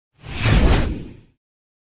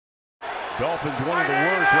Dolphins one of the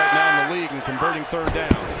worst right now in the league in converting third down.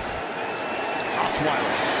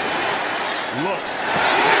 Osweiler looks.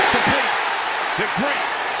 It's complete. To Green.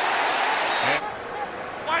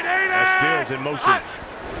 And Steele's in motion.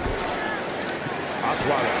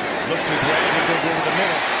 Osweiler looks his way and he goes over the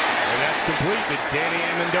middle. And that's complete to Danny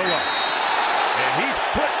Amendola. And he's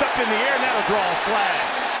flipped up in the air and that'll draw a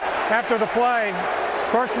flag. After the play,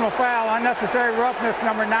 personal foul, unnecessary roughness,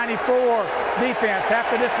 number 94, defense. Half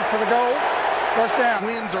the distance to the goal. First down.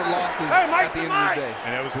 Wins or losses at the end of the day.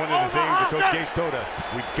 And that was one of the things that Coach Gase told us.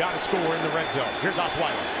 We've got to score in the red zone. Here's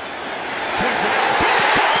Osweiler. Swings it out.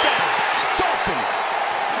 Touchdown. Dolphins.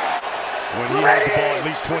 When he has the ball at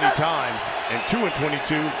least 20 times, and 2 in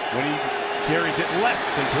 22 when he carries it less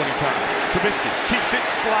than 20 times. Trubisky keeps it,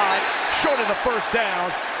 slides, short of the first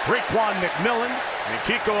down. Raekwon McMillan and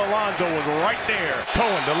Kiko Alonso was right there.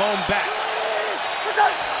 Cohen, the lone back.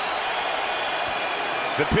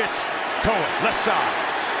 The pitch. Cohen, left side.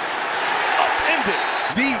 Upended.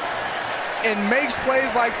 Deep and makes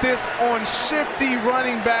plays like this on shifty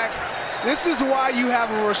running backs. This is why you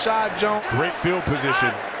have a Rashad Jones. Great field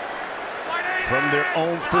position from their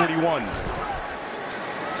own 41.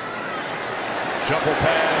 Shuffle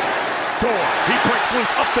pass. Gore. He breaks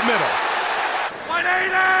loose up the middle.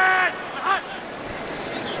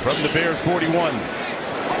 From the Bears 41.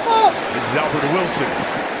 This is Albert Wilson.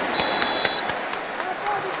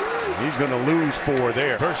 He's going to lose 4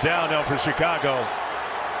 there. First down now for Chicago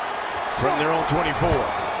from their own 24.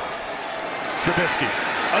 Trubisky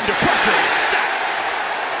under pressure, sacked.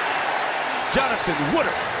 Jonathan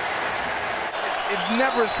Woodard. It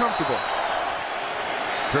never is comfortable.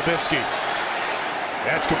 Trubisky.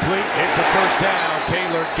 That's complete. It's a first down.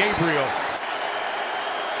 Taylor Gabriel.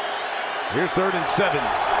 Here's 3rd and 7.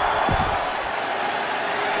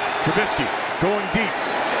 Trubisky going deep.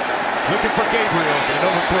 Looking for Gabriel and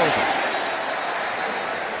overthrows him.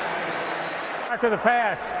 After the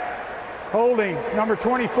pass, holding number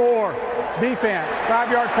 24, defense,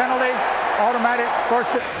 5-yard penalty, automatic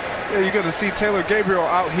first. Yeah, you're going to see Taylor Gabriel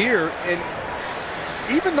out here, and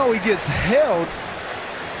even though he gets held,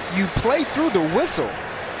 you play through the whistle.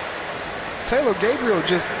 Taylor Gabriel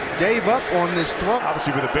just gave up on this throw.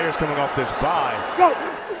 Obviously, for the Bears coming off this bye,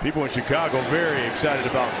 people in Chicago very excited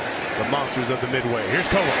about the monsters of the Midway. Here's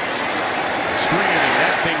Cohen. Screaming,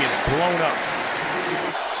 that thing is blown up.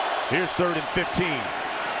 Here's 3rd and 15.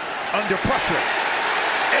 Under pressure.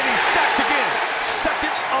 And he's sacked again.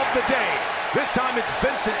 Second of the day. This time it's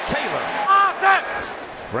Vincent Taylor.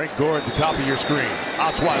 Frank Gore at the top of your screen.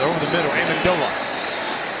 Osweiler over the middle. Amendola.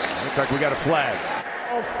 Looks like we got a flag.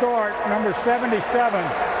 Old start, number 77,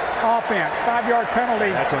 offense, 5-yard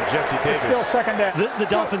penalty. That's on Jesse Davis. It's still second down.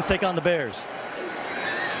 The Dolphins take on the Bears.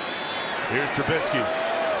 Here's Trubisky.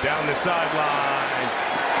 Down the sideline.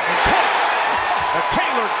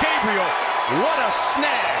 Taylor Gabriel. What a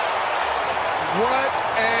snag. What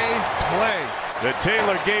a play. The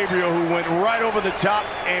Taylor Gabriel who went right over the top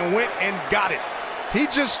and went and got it. He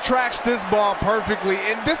just tracks this ball perfectly,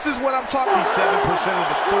 and this is what I'm talking about. 7% of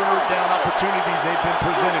the third down opportunities they've been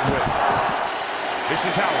presented with. This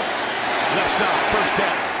is Howard. Left side, first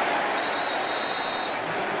down.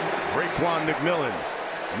 Raekwon McMillan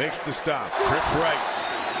makes the stop. Trips right.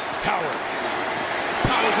 Howard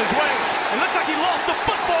powers his way. It looks like he lost the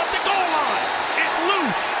football at the goal line. It's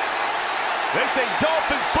loose. They say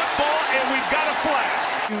Dolphins football, and we've got a flag.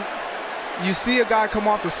 You see a guy come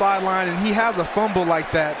off the sideline, and he has a fumble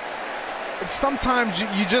like that. And sometimes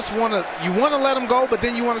you just want to let him go, but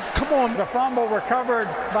then you want to come on. The fumble recovered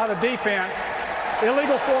by the defense.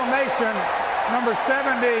 Illegal formation. Number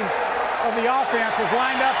 70 of the offense was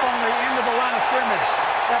lined up on the end of the line of scrimmage.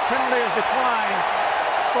 That penalty is declined.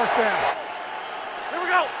 First down. Here we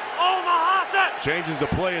go. Omaha set. Changes the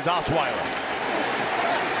play as Osweiler.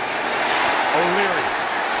 O'Leary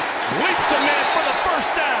leaps a man for the first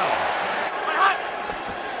down.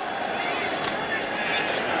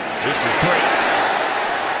 This is Drake.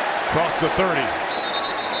 Across the 30.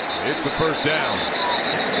 It's a first down.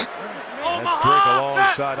 That's Drake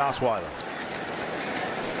alongside Osweiler.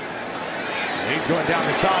 He's going down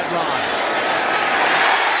the sideline.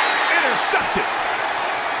 Intercepted.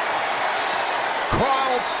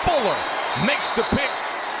 Carl Fuller makes the pick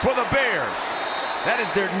for the Bears. That is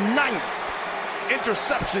their 9th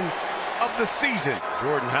interception of the season.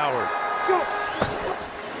 Jordan Howard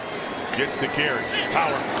gets the carry.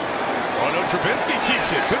 Howard. Oh no, Trubisky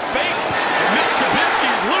keeps it. Good fake. And Mitch Trubisky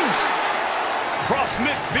is loose. Across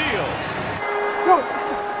midfield.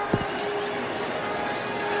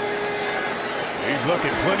 He's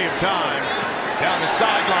looking plenty of time. Down the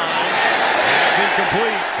sideline. And it's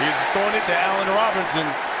incomplete. He's throwing it to Allen Robinson.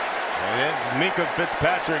 And then Minkah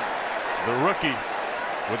Fitzpatrick, the rookie,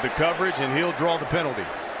 with the coverage, and he'll draw the penalty.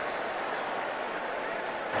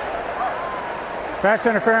 Pass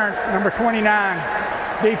interference, number 29,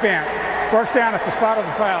 defense. First down at the spot of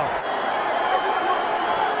the foul.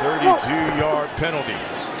 32-yard penalty.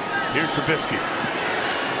 Here's Trubisky.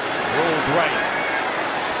 Rolls right.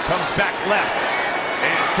 Comes back left.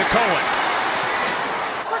 And to Cohen.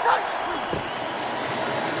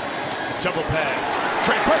 Shovel pass.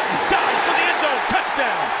 Trey Burton dives for the end zone.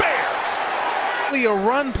 Touchdown. Bears. A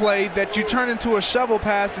run play that you turn into a shovel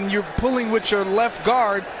pass, and you're pulling with your left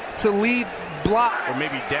guard to lead block. Or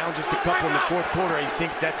maybe down just a couple in the fourth quarter. He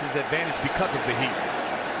thinks that's his advantage because of the heat.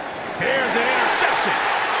 Here's an interception.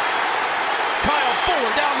 Kyle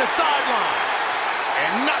Fuller down the sideline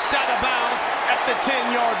and knocked out of bounds at the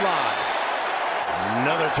 10-yard line.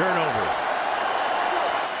 Another turnover.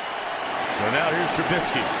 So now here's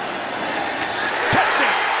Trubisky.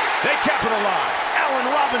 Touchdown! They capitalize.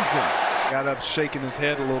 Allen Robinson. Got up shaking his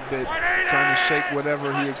head a little bit, trying to shake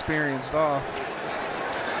whatever he experienced off.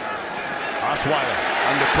 Osweiler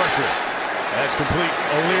under pressure. That's complete.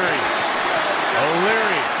 O'Leary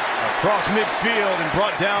across midfield and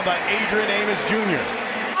brought down by Adrian Amos Jr.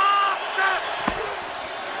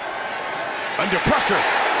 Under pressure.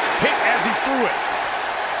 Hit as he threw it.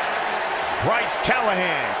 Bryce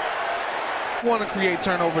Callahan. Want to create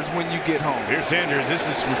turnovers when you get home. Here's Sanders. This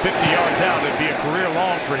is from 50 yards out. It'd be a career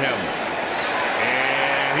long for him.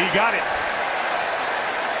 And he got it.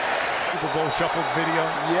 Super Bowl shuffle video.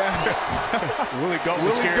 Yes. Willie Goat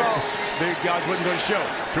was scared. The guys wasn't going to show.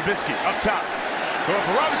 Trubisky up top. Going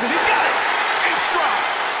for Robinson. He's got it. A stride.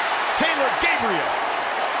 Taylor Gabriel.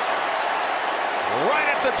 Right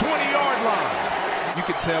at the 20-yard line. You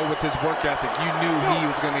could tell with his work ethic, you knew he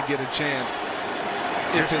was going to get a chance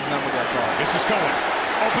if his number got called. This is Cohen.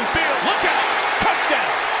 Open field. Look out.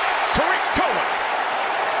 Touchdown. Tariq Cohen.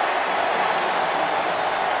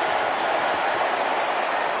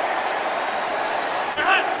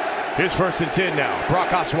 Here's 1st and 10 now. Brock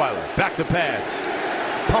Osweiler back to pass.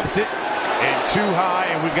 Pumps it and too high,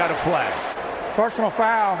 and we've got a flag. Personal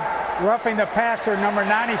foul, roughing the passer, number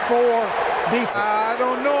 94, defense. I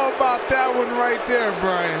don't know about that one right there,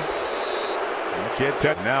 Brian. Can't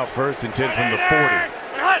touch. Now 1st and 10 from the 40.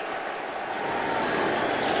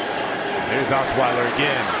 There's Osweiler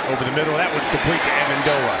again. Over the middle. That one's complete to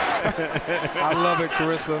Amendola. I love it,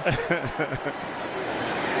 Carissa.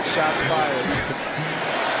 Shots fired.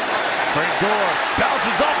 Frank Gore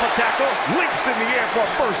bounces off a tackle, leaps in the air for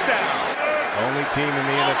a first down. Only team in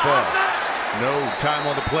the NFL. No time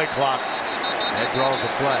on the play clock. That draws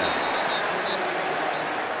a flag.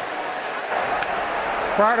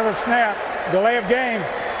 Prior to the snap, delay of game,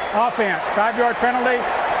 offense, 5-yard penalty,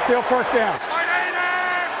 still first down.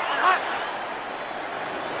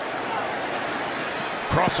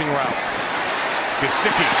 Crossing route.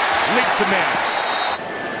 Gesicki leaps a man.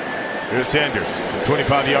 Here's Sanders,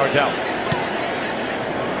 25 yards out.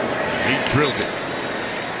 He drills it.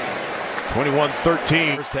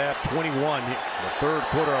 21-13. First half, 21. The third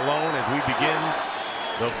quarter alone as we begin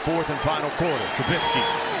the 4th and final quarter. Trubisky,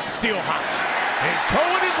 still hot. And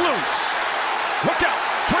Cohen is loose. Look out.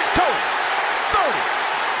 Trey Cohen, 30.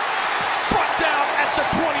 Brought down at the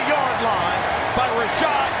 20-yard line by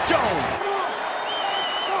Rashad Jones.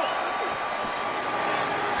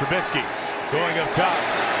 Trubisky going up top.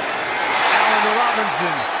 Allen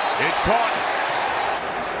Robinson. It's caught.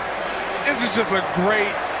 This is just a great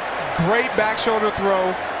back shoulder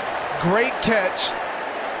throw. Great catch.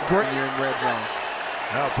 Great. You're in red zone.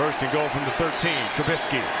 Now 1st and goal from the 13.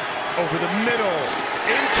 Trubisky over the middle.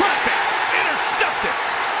 In traffic. Intercepted.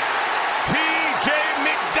 T.J.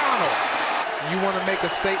 McDonald. You want to make a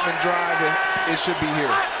statement drive, it should be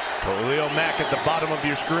here. Khalil Mack at the bottom of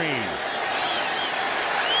your screen.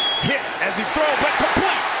 Hit as he throws, but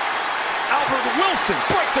complete. Albert Wilson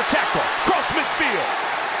breaks a tackle. Cross midfield.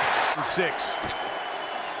 6.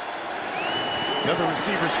 Another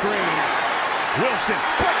receiver screen. Wilson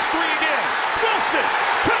breaks 3 again. Wilson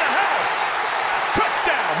to the house.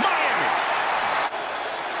 Touchdown, Miami.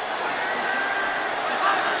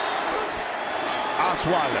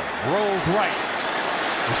 Osweiler rolls right.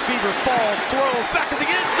 Receiver falls, throws back in the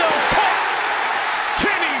end zone. Caught.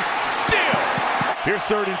 Kenny Stills. Here's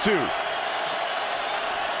 3rd and 2.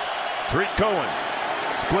 Tariq Cohen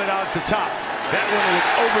split out at the top. That one was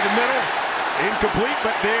over the middle. Incomplete,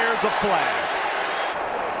 but there's a flag.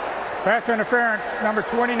 Pass interference, number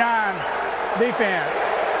 29, defense.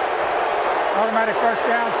 Automatic first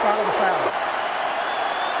down, spot of the foul.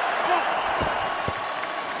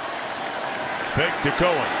 Fake to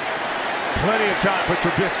Cohen. Plenty of time for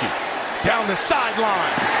Trubisky. Down the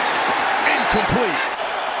sideline. Incomplete.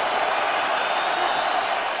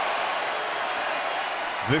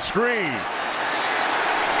 The screen.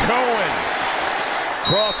 Cohen.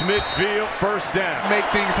 Cross midfield, first down. Make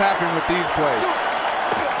things happen with these plays.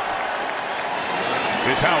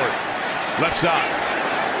 Here's Howard. Left side.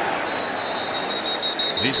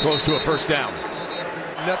 He's close to a first down.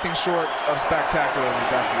 Nothing short of spectacular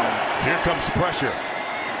this afternoon. Here comes pressure.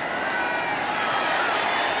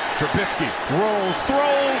 Trubisky rolls,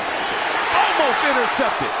 throws, almost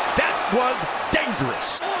intercepted. That was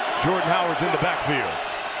dangerous. Jordan Howard's in the backfield.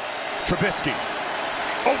 Trubisky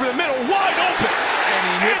over the middle, wide open. And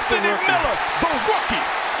he hits the Anthony rookie. Miller, the rookie,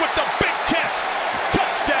 with the big catch.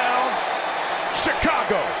 Touchdown,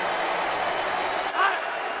 Chicago.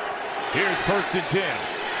 Here's 1st and 10.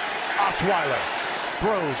 Osweiler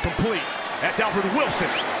throws complete. That's Albert Wilson.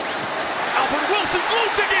 Albert Wilson's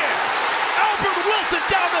loose again. Albert Wilson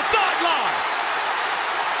down the sideline.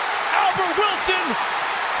 Albert Wilson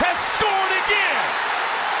has scored again.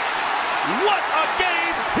 What a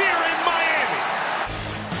game here in Miami.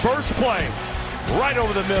 First play, right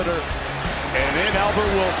over the middle, and in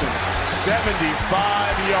Albert Wilson, 75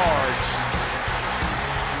 yards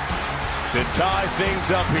to tie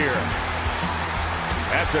things up here.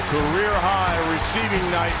 That's a career-high receiving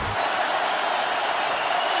night.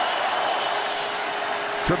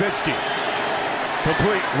 Trubisky,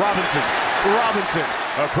 complete, Robinson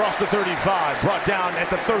across the 35, brought down at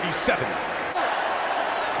the 37.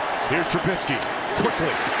 Here's Trubisky,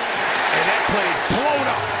 quickly, and that play blown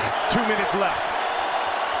up. 2 minutes left.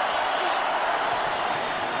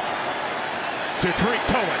 To Tariq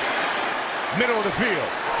Cohen, middle of the field,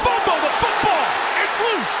 fumble the football, it's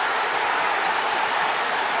loose.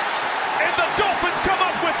 And the Dolphins come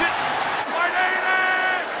up with it.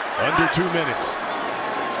 Under 2 minutes.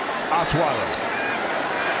 Osweiler,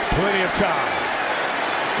 plenty of time.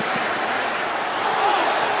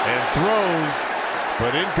 And throws,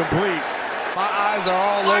 but incomplete. My eyes are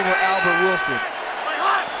all over Albert Wilson.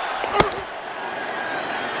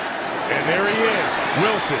 And there he is,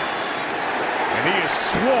 Wilson. And he is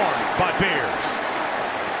swarmed by Bears.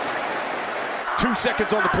 2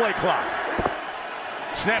 seconds on the play clock.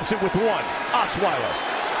 Snaps it with one. Osweiler,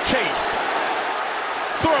 chased.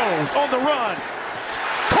 Throws on the run.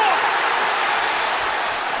 Caught!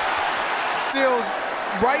 Steals,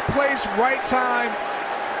 right place, right time.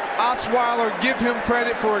 Osweiler, give him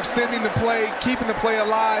credit for extending the play, keeping the play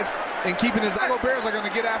alive, and keeping his... Chicago Bears are going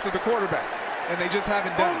to get after the quarterback, and they just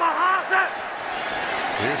haven't done it.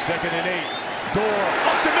 Here's 2nd and 8. Gore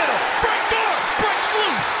up the middle. Frank Gore breaks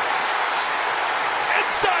loose.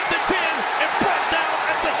 Inside the 10 and brought down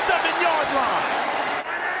at the 7-yard line.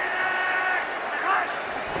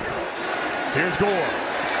 Here's Gore.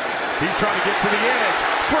 He's trying to get to the edge.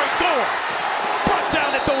 Frank Gore brought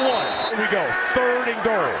down at the 1. Here we go. 3rd and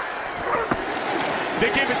goal. They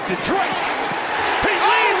give it to Drake. He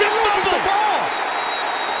leaned and fumbled the ball.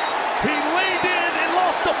 He leaned in and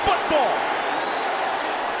lost the football.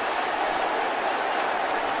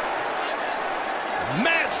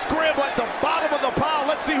 Mad scramble at the bottom of the pile.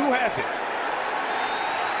 Let's see who has it.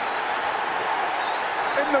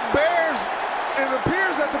 And the Bears, it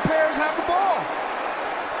appears that the Bears have the ball.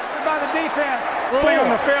 By the defense, ruling on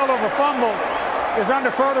the field of a fumble is under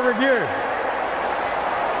further review.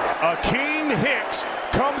 Akeem Hicks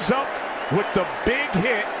comes up with the big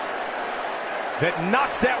hit that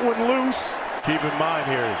knocks that one loose. Keep in mind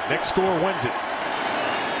here, next score wins it.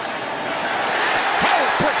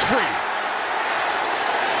 Howard breaks free.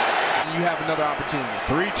 You have another opportunity.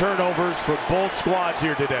 3 turnovers for both squads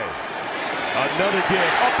here today. Another dig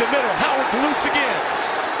up the middle. Howard's loose again.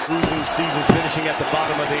 Losing season finishing at the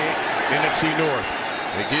bottom of the NFC North.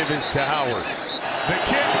 The give is to Howard. The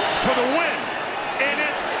kick for the win. And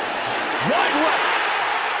it's wide right.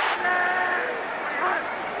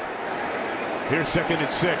 Here's 2nd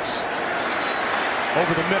and 6.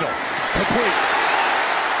 Over the middle. Complete.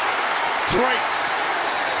 Drake.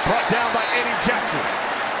 Brought down by Eddie Jackson.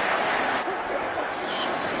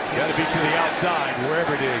 Got to be to the outside,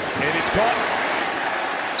 wherever it is. And it's caught.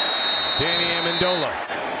 Danny Amendola.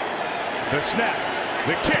 The snap.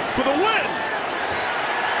 The kick for the win.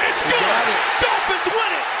 It's good. Dolphins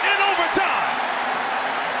win it in overtime.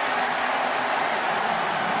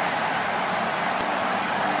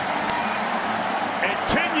 And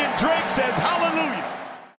Kenyon Drake says hallelujah.